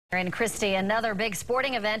And Christy, another big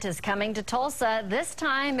sporting event is coming to Tulsa. This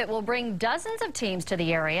time it will bring dozens of teams to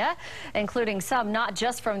the area, including some not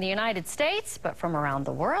just from the United States, but from around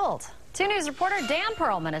the world. 2 News reporter Dan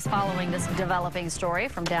Perlman is following this developing story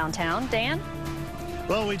from downtown. Dan?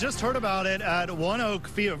 Well, we just heard about it at One Oak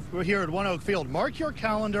Field, here at One Oak Field. Mark your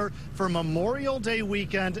calendar for Memorial Day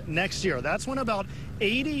weekend next year. That's when about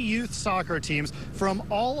 80 youth soccer teams from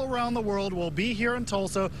all around the world will be here in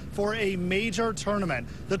Tulsa for a major tournament.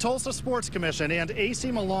 The Tulsa Sports Commission and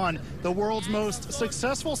AC Milan, the world's most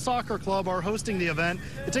successful soccer club, are hosting the event.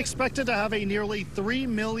 It's expected to have a nearly $3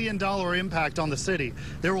 million impact on the city.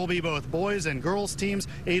 There will be both boys and girls teams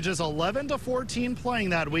ages 11 to 14 playing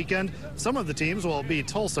that weekend. Some of the teams will be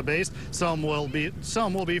Tulsa-based, some will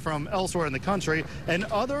be from elsewhere in the country, and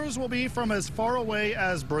others will be from as far away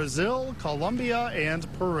as Brazil, Colombia, and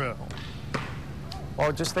Peru.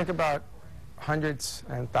 Well, just think about hundreds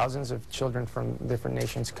and thousands of children from different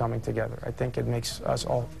nations coming together. I think it makes us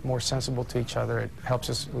all more sensible to each other. It helps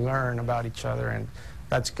us learn about each other, and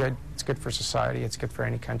that's good. It's good for society. It's good for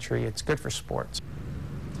any country. It's good for sports.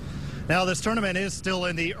 Now, this tournament is still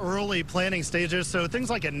in the early planning stages, so things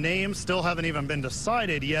like a name still haven't even been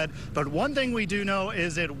decided yet. But one thing we do know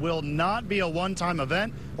is it will not be a one-time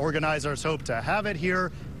event. Organizers hope to have it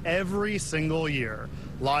here every single year.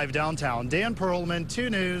 Live downtown, Dan Perlman, 2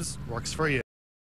 News, works for you.